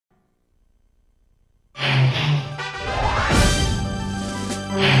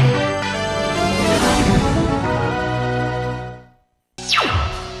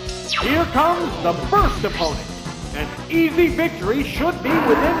comes the first opponent. An easy victory should be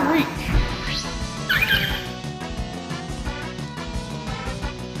within reach.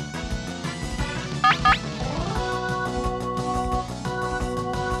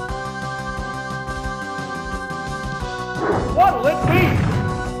 What'll it be?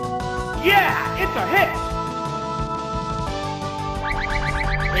 Yeah, it's a hit!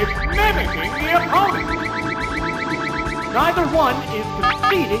 It's mimicking the opponent! Neither one is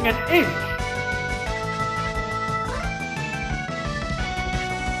conceding an inch.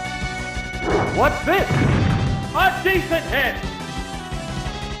 What's this? A decent hit!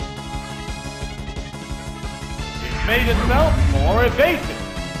 It made itself more evasive.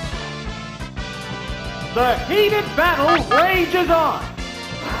 The heated battle rages on!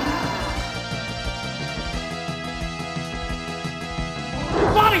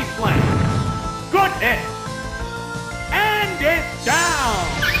 Body slam! Good hit! And it's down!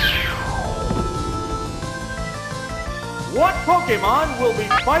 What Pokemon will be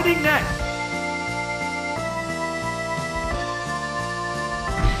fighting next?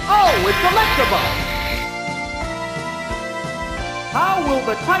 Oh, it's Electabuzz! How will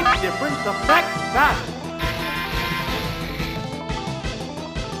the type difference affect battle?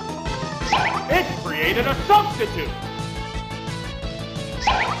 It created a substitute!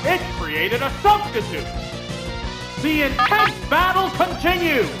 It created a substitute! The intense battle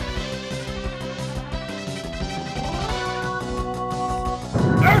continues!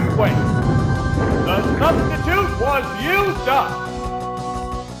 Earthquake! The substitute was used up!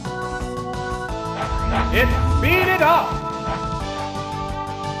 It speeded up!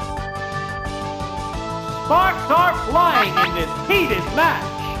 Sparks are flying in this heated match!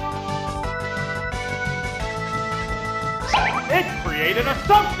 It created a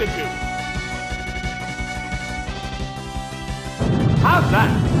substitute! How's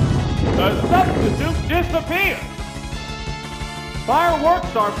that? The substitute disappeared!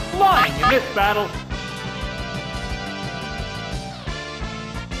 Fireworks are flying in this battle!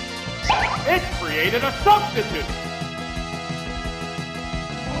 It created a substitute!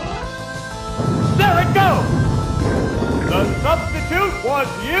 There it goes! The substitute was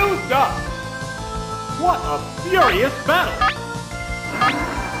used up! What a furious battle!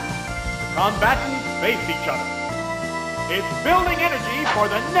 The combatants face each other. It's building energy for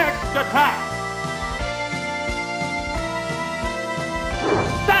the next attack!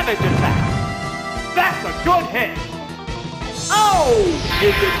 Savage attack! That's a good hit! Oh!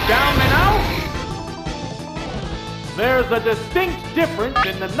 Is it down and out? There's a distinct difference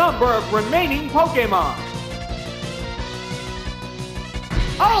in the number of remaining Pokemon.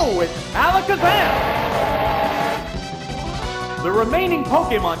 Oh, it's Alakazam! The remaining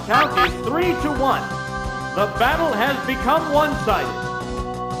Pokemon count is 3-1. The battle has become one-sided.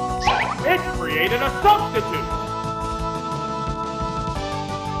 It created a substitute.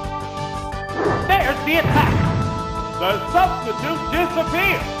 There's the attack. The substitute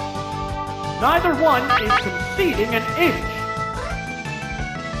disappeared. Neither one is conceding an inch.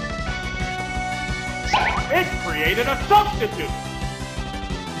 It created a substitute.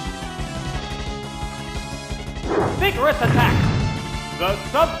 Vigorous attack. The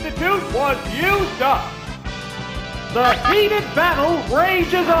substitute was used up. The heated battle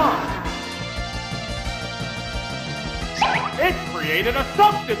rages on. It created a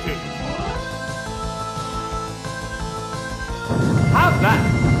substitute. How's that?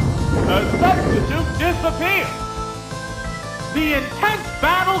 The substitute disappeared. The intense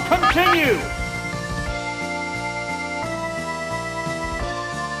battle continues.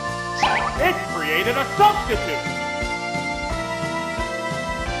 It created a substitute.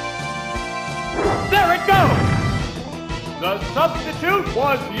 There it goes. The substitute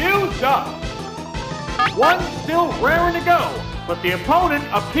was used up. One still raring to go, but the opponent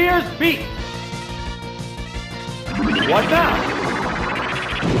appears beat. What now?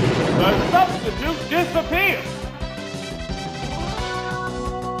 The substitute disappears.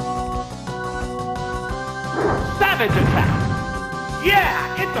 Savage attack.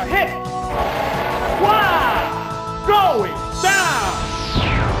 Yeah, it's a hit. Wow! Going down.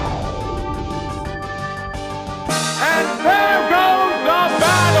 And there goes the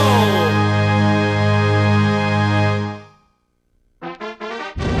battle.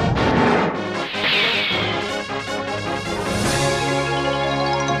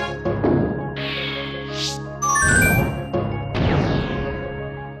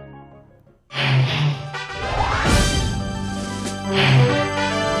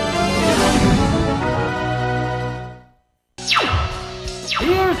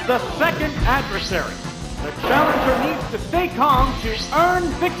 The second adversary. The challenger needs to stay calm to earn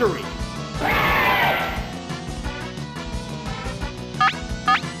victory.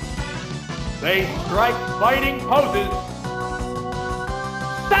 They strike fighting poses.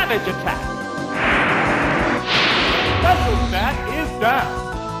 Savage attack. Special stat is down.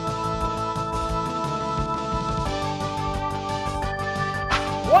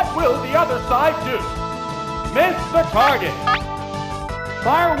 What will the other side do? Miss the target.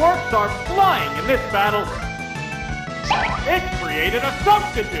 Fireworks are flying in this battle. It created a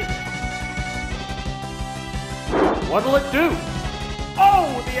substitute. What'll it do?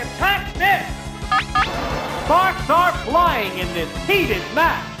 Oh, the attack missed! Sparks are flying in this heated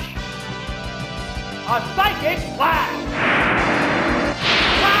match. A psychic blast!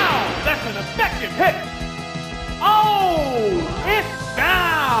 Wow, that's an effective hit! Oh, it's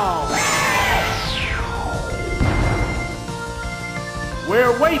down!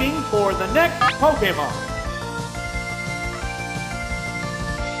 We're waiting for the next Pokemon.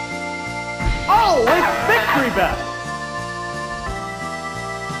 Oh, it's Victory Bell!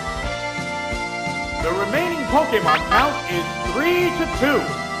 The remaining Pokemon count is 3-2.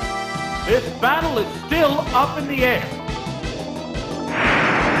 This battle is still up in the air.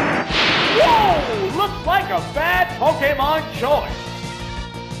 Whoa! Looks like a bad Pokemon choice.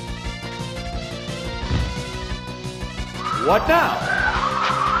 What now?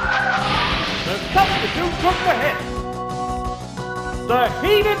 The substitute took the hit. The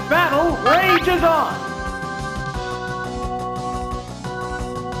heated battle rages on.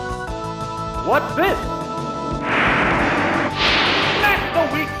 What's this? That's the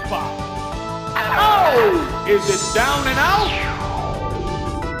weak spot. Oh! Is it down and out?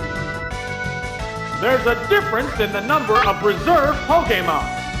 There's a difference in the number of reserve Pokemon.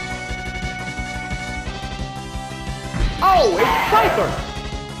 Oh, it's Scyther!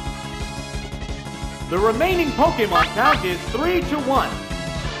 The remaining Pokemon count is 3-1.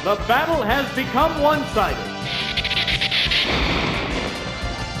 The battle has become one-sided.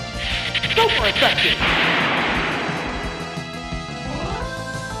 Super effective!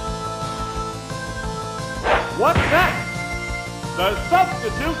 What's next? The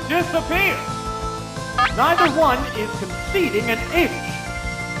substitute disappears. Neither one is conceding an inch.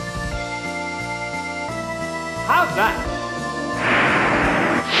 How's that?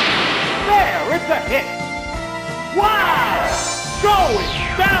 There, it's a hit! Wow! Going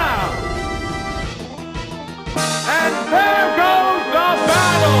down! And there goes the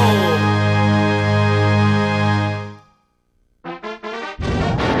battle!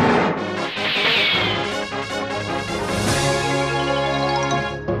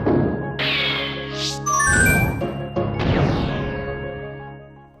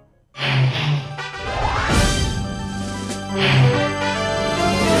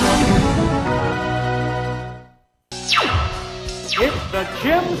 It's the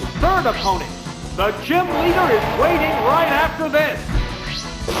gym's third opponent. The gym leader is waiting right after this.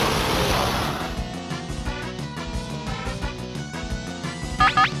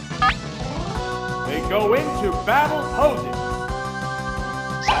 They go into battle poses.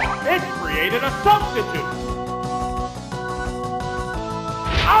 It created a substitute.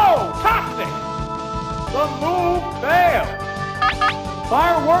 Oh, toxic! The move failed.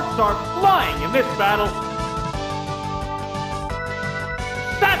 Fireworks are flying in this battle.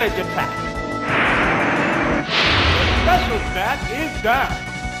 Savage attack. The special stat is down.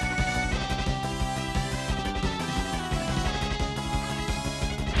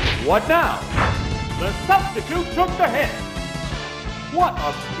 What now? The substitute took the hit. What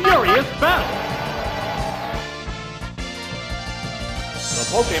a furious battle. The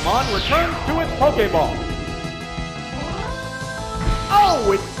Pokemon returns to its Pokeball.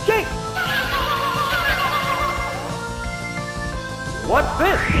 Oh, it's Jake! What's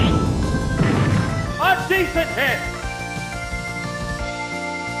this? A decent hit!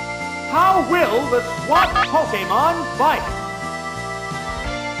 How will the SWAT Pokemon fight?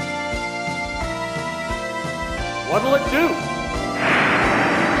 What'll it do?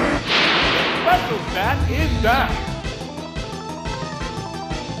 The special stat is down.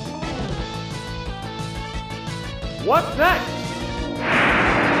 What's next?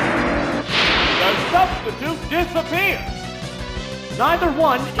 The substitute disappears. Neither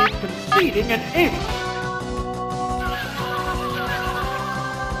one is conceding an inch.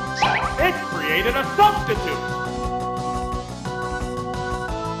 It created a substitute.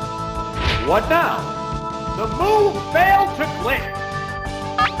 What now? The move failed to click.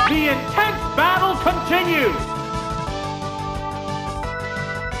 The intense battle continues.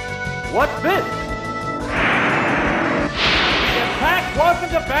 What's this? The attack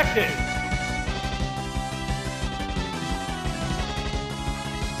wasn't effective.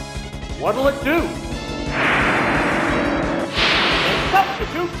 What'll it do? The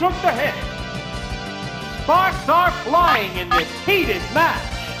substitute took the hit. Sparks are flying in this heated match.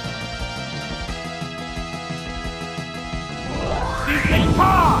 Seismic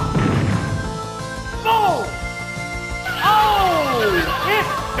Paw! Boom! Oh!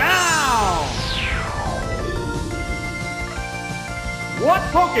 It's down! What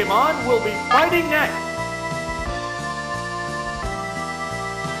Pokemon will be fighting next?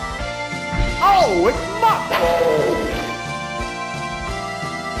 Oh, it's Muck!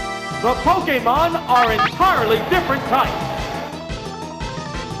 The Pokemon are entirely different types.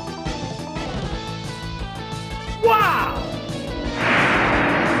 Wow!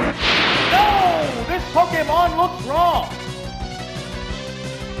 No! This Pokemon looks wrong.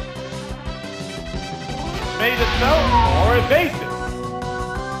 Made itself more evasive.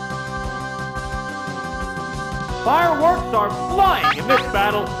 Fireworks are flying in this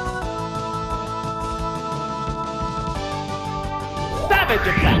battle. Savage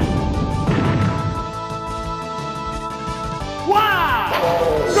attack! Wow!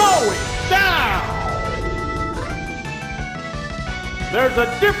 Going down! There's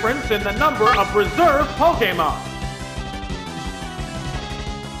a difference in the number of reserve Pokemon.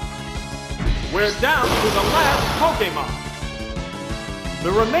 We're down to the last Pokemon.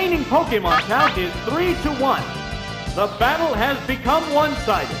 The remaining Pokemon count is 3-1. The battle has become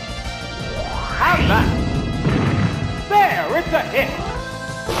one-sided. How's that? There, it's a hit.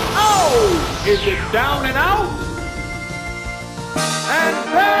 Oh! Is it down and out? And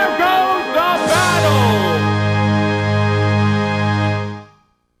there goes the battle!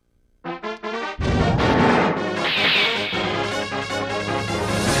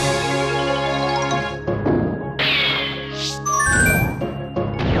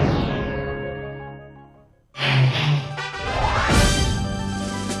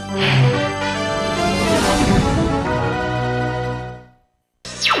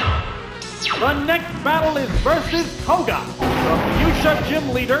 The next battle is versus Koga, the Fuchsia gym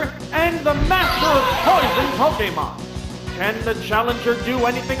leader and the master of poison Pokemon. Can the challenger do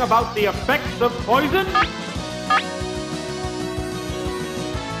anything about the effects of poison?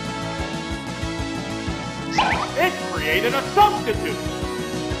 It created a substitute.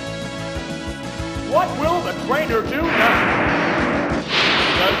 What will the trainer do now?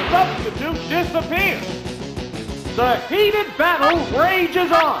 The substitute disappears. The heated battle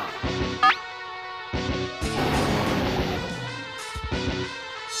rages on.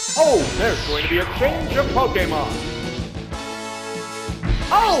 Oh, there's going to be a change of Pokemon.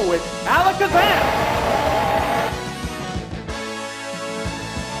 Oh, it's Alakazam!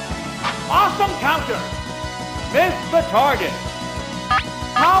 Awesome counter! Missed the target.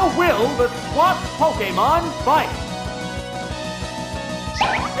 How will the swapped Pokemon fight?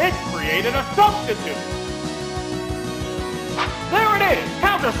 It created a substitute. There it is,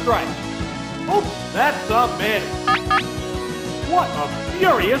 Counter Strike. Oops, that's a miss. What a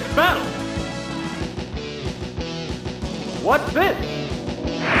furious battle! What's this?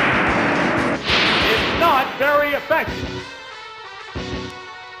 It's not very effective.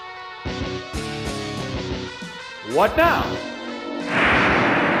 What now?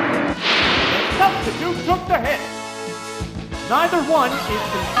 The substitute took the hit. Neither one is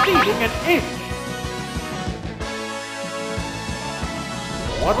conceding an inch.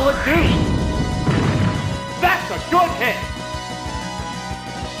 What'll it do? That's a good hit.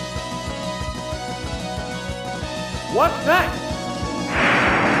 What's next?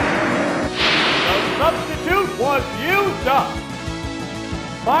 The substitute was used up.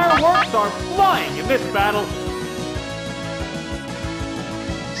 Fireworks are flying in this battle.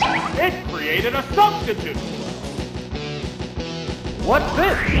 It created a substitute. What's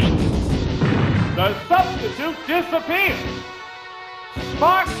this? The substitute disappeared.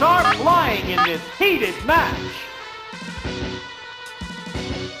 Sparks are flying in this heated match.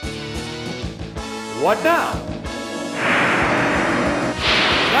 What now?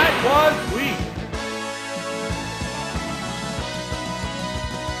 That was weak.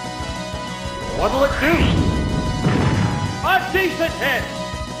 What'll it do? A decent hit.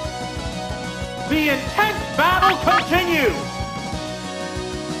 The intense battle continues.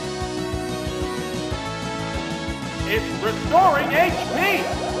 It's restoring HP.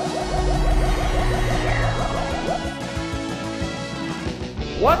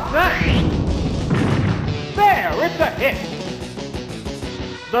 What's next? There, it's a hit.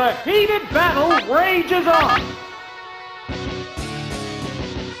 The heated battle rages on.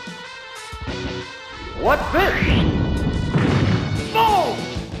 What's this? Boom!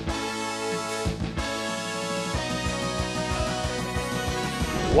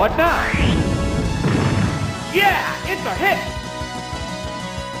 What now? Yeah, it's a hit!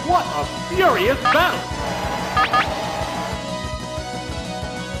 What a furious battle!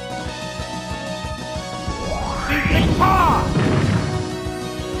 Seismic Paw!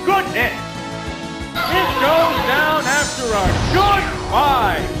 Goodness! It goes down after a good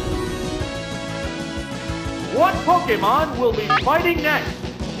fight! What Pokemon will be fighting next?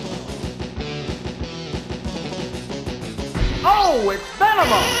 Oh, it's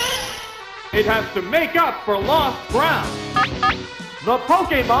Venomous! It has to make up for lost ground. The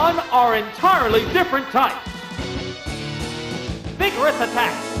Pokemon are entirely different types. Vigorous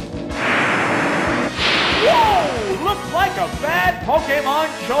attack. Whoa! Looks like a bad Pokemon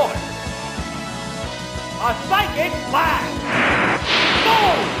choice. A Psychic Blast.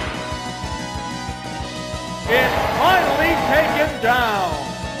 Boom! It's finally taken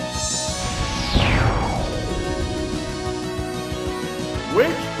down.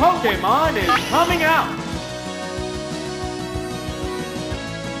 Which Pokemon is coming out?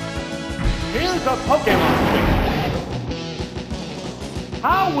 Here's a Pokemon quiz.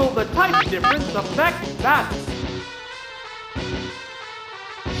 How will the type difference affect battle?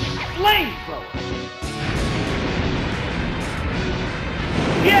 Flamethrower.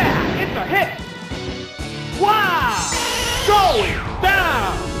 Yeah, it's a hit. Wow! Going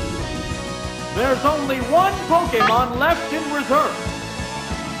down! There's only one Pokemon left in reserve.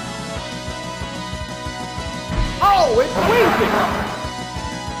 Oh, it's Weezing!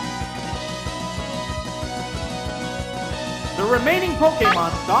 The remaining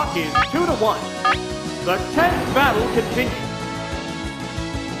Pokemon stock is 2-1. The 10th battle continues.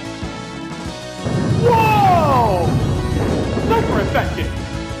 Whoa! Super effective!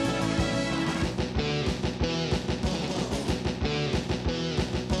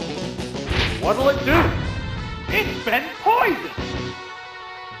 What'll it do? It's been poisoned!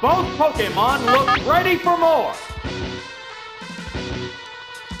 Both Pokemon look ready for more!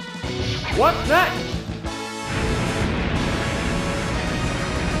 What's next?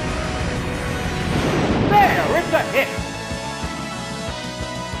 There, it's a hit!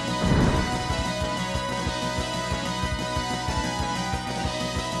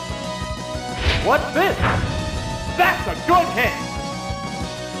 What's this? That's a good hit!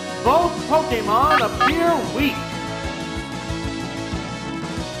 Both Pokemon appear weak.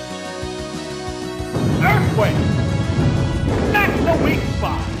 Earthquake! That's the weak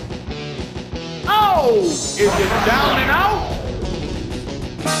spot! Oh! Is it down and out?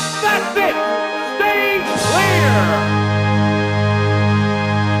 That's it!